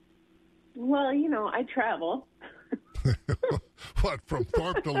 Well, I travel. What, from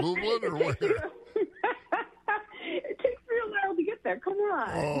Thorpe to Lublin or where? It takes me a while to get there. Come on.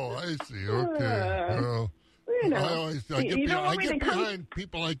 Oh, I see. Okay. Well, I get behind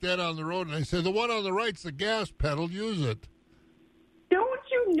people like that on the road, and I say, the one on the right's the gas pedal. Use it. Don't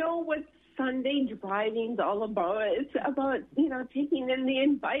you know what Sunday driving's all about? It's about, taking in the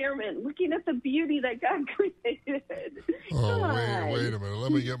environment, looking at the beauty that God created. Oh, wait a minute.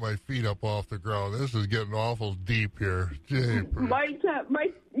 Let me get my feet up off the ground. This is getting awful deep here. Might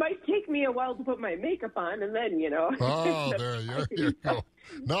take me a while to put my makeup on, and then, Oh, there you go.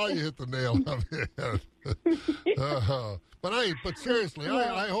 Now you hit the nail on the head. But seriously,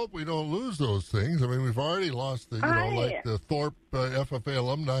 I hope we don't lose those things. I mean, we've already lost like the Thorpe FFA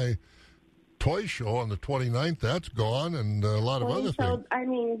alumni toy show on the 29th. That's gone, and a lot of other things. I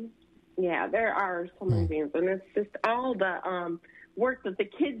mean, yeah, there are so many things, and it's just all the work that the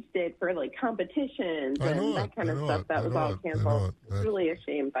kids did for like competitions and that kind of stuff that was all canceled. It's really a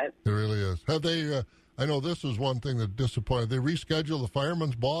shame, but it really is. Have they? I know this is one thing that disappointed. They rescheduled the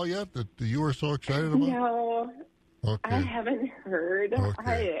Fireman's Ball yet that you were so excited about? No. Okay. I haven't heard.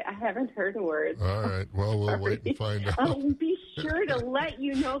 Okay. I haven't heard a word. All right. Well, we'll wait and find out. I'll be sure to let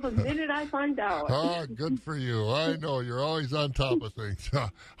you know the minute I find out. Oh, good for you. I know. You're always on top of things.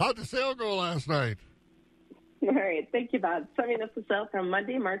 How'd the sale go last night? All right. Thank you, Bob. Summing up the sale from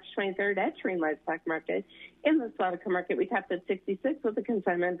Monday, March 23rd at Shrine Livestock Market. In the Slaughter Market, we tapped at 66 with a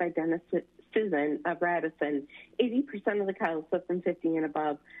consignment by Dennis Susan of Radisson. 80% of the cows sold from 50 and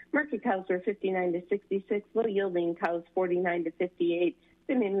above. Market cows were 59 to 66. Low-yielding cows 49 to 58.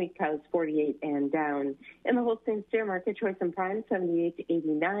 The midweek cows 48 and down. In the Holstein steer market, Choice and Prime 78 to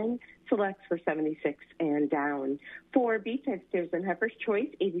 89. Selects for 76 and down. For beef type steers and heifers, Choice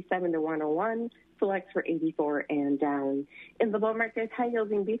 87 to 101. Selects for 84 and down. In the bull market,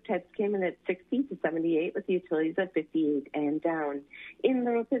 high-yielding beef types came in at 60 to 78 with utilities at 58 and down. In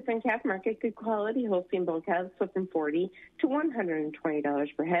the ropes and calf market, good quality Holstein bull calves sold from $40 to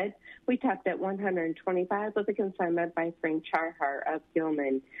 $120 per head. We topped at $125 with a consignment by Frank Charhar of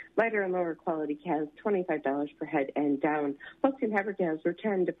Gilman. Lighter and lower quality calves, $25 per head and down. Holstein heifer calves were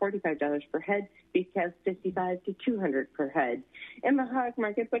 $10 to $45 per head. Beef calves, $55 to $200 per head. In the hog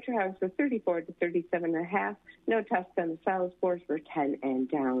market, butcher hogs were 34 to 37.5. No tests on the sows. Boars were 10 and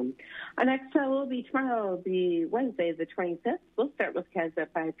down. Our next sale will be tomorrow, the Wednesday, the 25th. We'll start with calves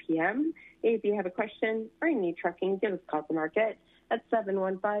at 5 p.m. If you have a question or you need trucking, give us a call at the market at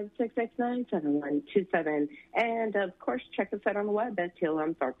 715-669-7127. And, of course, check us out on the web at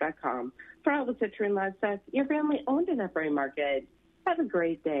tlmthorpe.com. For all the Citroen livestock, your family-owned and operating market. Have a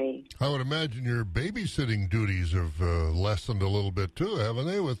great day. I would imagine your babysitting duties have lessened a little bit, too, haven't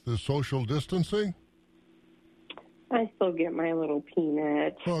they, with the social distancing? I still get my little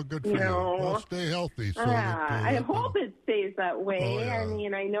peanut. Oh, good for you. Well, stay healthy. So I hope it stays that way. Oh, yeah. I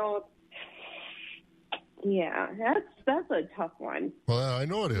mean, I know... Yeah, that's a tough one. Well, I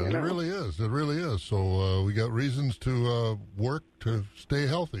know it is. It really is. It really is. So we got reasons to work to stay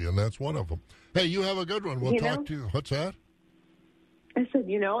healthy, and that's one of them. Hey, you have a good one. We'll talk to you. What's that? I said,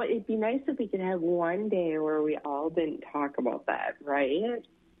 it'd be nice if we could have one day where we all didn't talk about that, right?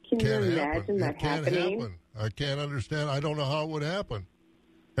 Can you imagine that happening? I can't understand. I don't know how it would happen.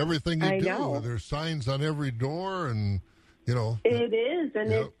 Everything you do, there's signs on every door, and, It is,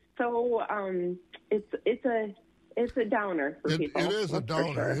 and it's so... It's a downer for people. It is a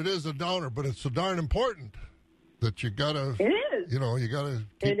downer. Sure. It is a downer, but it's so darn important that you gotta. It is. You gotta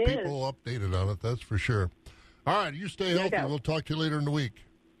keep people updated on it. That's for sure. All right, you stay healthy. We'll talk to you later in the week.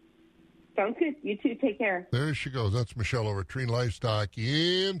 Sounds good. You too. Take care. There she goes. That's Michelle over at Treen Livestock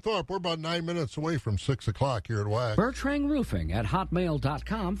in Thorpe. We're about 9 minutes away from 6 o'clock here at WAC. Bertrand Roofing at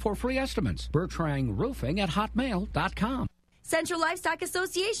hotmail.com for free estimates. Bertrand Roofing at hotmail.com. Central Livestock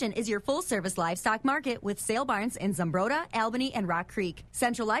Association is your full-service livestock market with sale barns in Zumbrota, Albany, and Rock Creek.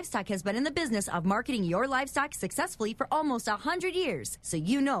 Central Livestock has been in the business of marketing your livestock successfully for almost 100 years, so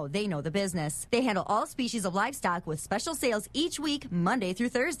you know they know the business. They handle all species of livestock with special sales each week, Monday through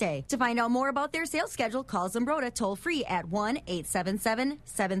Thursday. To find out more about their sales schedule, call Zumbrota toll-free at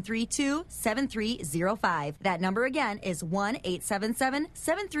 1-877-732-7305. That number again is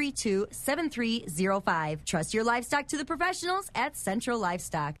 1-877-732-7305. Trust your livestock to the professionals at Central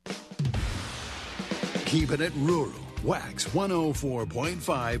Livestock. Keeping it rural. Wax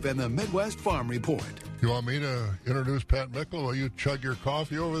 104.5 and the Midwest Farm Report. You want me to introduce Pat Mickle while you chug your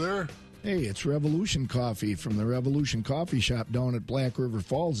coffee over there? Hey, it's Revolution Coffee from the Revolution Coffee Shop down at Black River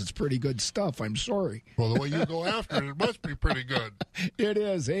Falls. It's pretty good stuff, I'm sorry. Well, the way you go after it, it must be pretty good. It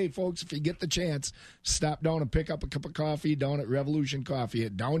is. Hey, folks, if you get the chance, stop down and pick up a cup of coffee down at Revolution Coffee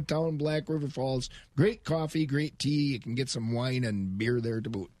at downtown Black River Falls. Great coffee, great tea. You can get some wine and beer there to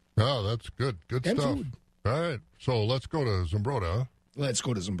boot. Oh, that's good. Good and stuff. Food. All right, so let's go to Zumbrota. Let's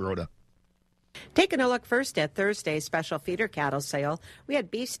go to Zumbrota. Taking a look first at Thursday's special feeder cattle sale, we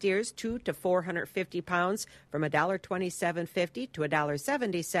had beef steers 2 to 450 pounds from $1.2750 to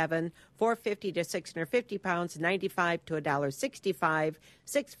 $1.77, 450 to 650 pounds, 95 to $1.65,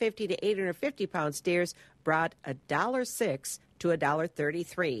 650 to 850 pound steers brought $1.06 to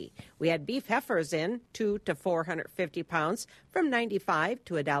 $1.33. We had beef heifers in 2 to 450 pounds from 95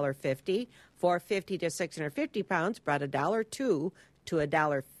 to $1.50, 450 to 650 pounds brought $1.02 to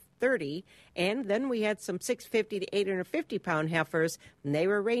 $1.30. And then we had some 650 to 850 pound heifers, and they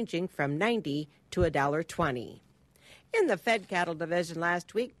were ranging from 90 to $1.20. In the fed cattle division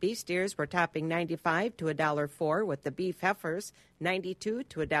last week, beef steers were topping 95 to $1.04 with the beef heifers 92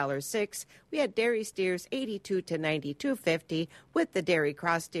 to $1.06. We had dairy steers 82 to 92.50 with the dairy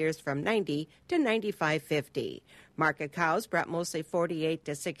cross steers from 90 to 95.50. Market cows brought mostly 48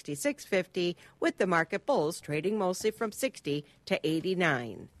 to 66.50 with the market bulls trading mostly from 60 to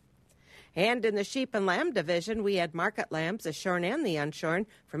 89. And in the sheep and lamb division, we had market lambs, the shorn and the unshorn,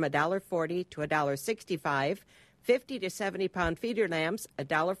 from $1.40 to $1.65. 50 to 70 pound feeder lambs,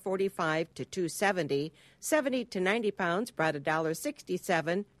 $1.45 to $2.70. 70 to 90 pounds brought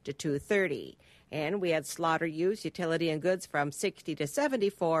 $1.67 to $2.30. And we had slaughter ewes, utility and goods from 60 to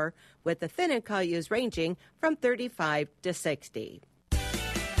 74, with the thin and cull ewes ranging from 35 to 60.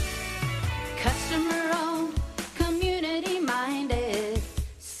 Customer owned, community minded,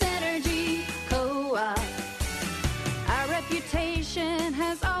 Synergy Co-op. Our reputation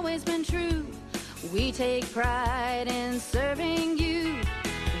has always been true. We take pride in serving you.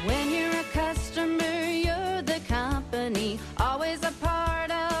 When you're a customer, you're the company. Always a part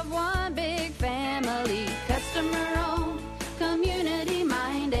of one big family. Customer-owned,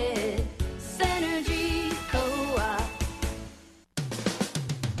 community-minded, Synergy Co-op.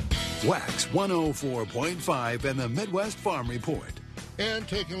 Wax 104.5 and the Midwest Farm Report. And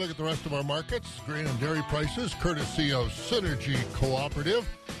taking a look at the rest of our markets, grain and dairy prices, courtesy of Synergy Cooperative.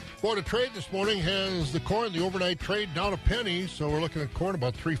 Board of Trade this morning has the corn, the overnight trade, down a penny. So we're looking at corn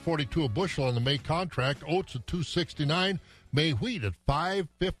about $3.42 a bushel on the May contract. Oats at $2.69. May wheat at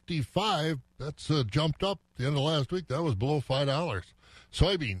 $5.55. That's jumped up the end of last week. That was below $5.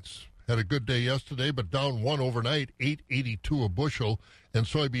 Soybeans had a good day yesterday, but down one overnight, $8.82 a bushel. And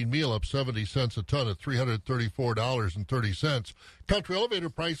soybean meal up 70 cents a ton at $334.30. Country elevator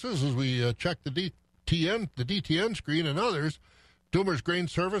prices, as we check the DTN screen and others. Doomer's Grain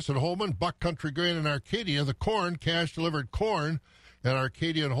Service at Holman, Buck Country Grain in Arcadia. The corn, cash delivered corn at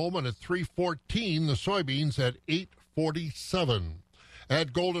Arcadia and Holman at $3.14. The soybeans at $8.47.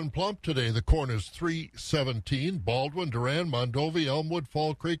 At Golden Plump today, the corn is $3.17. Baldwin, Durand, Mondovi, Elmwood,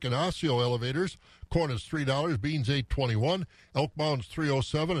 Fall Creek, and Osseo elevators. Corn is $3, beans $8.21. Elk Mound's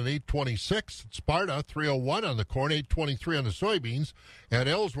 $3.07 and $8.26. Sparta $3.01 on the corn, $8.23 on the soybeans. At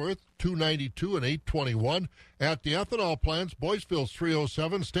Ellsworth $2.92 and $8.21. At the ethanol plants, Boyceville's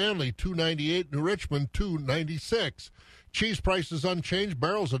 $3.07, Stanley $2.98, New Richmond $2.96. Cheese prices unchanged.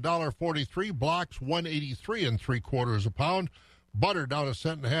 Barrels $1.43, blocks $1.83 3/4 a pound. Butter down a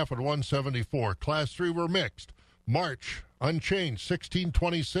cent and a half at $1.74. Class 3 were mixed. March unchanged,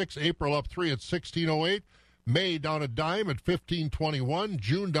 $16.26. April up 3 at $16.08. May down a dime at $15.21.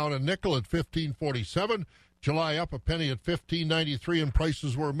 June down a nickel at $15.47. July up a penny at $15.93, and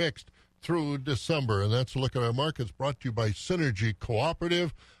prices were mixed through December. And that's a look at our markets brought to you by Synergy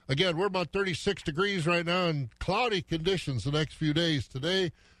Cooperative. Again, we're about 36 degrees right now and cloudy conditions the next few days.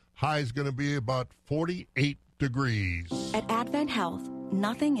 Today, high is going to be about 48 degrees. At Advent Health,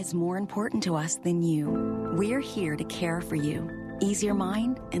 nothing is more important to us than you. We're here to care for you, ease your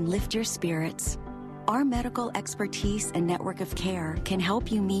mind, and lift your spirits. Our medical expertise and network of care can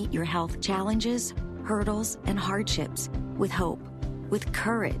help you meet your health challenges, hurdles, and hardships with hope, with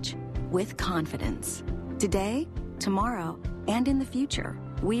courage, with confidence. Today, tomorrow, and in the future,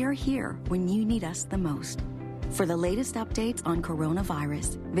 we are here when you need us the most. For the latest updates on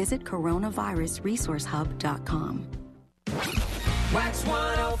coronavirus, visit coronavirusresourcehub.com. Wax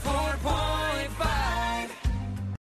 104.5.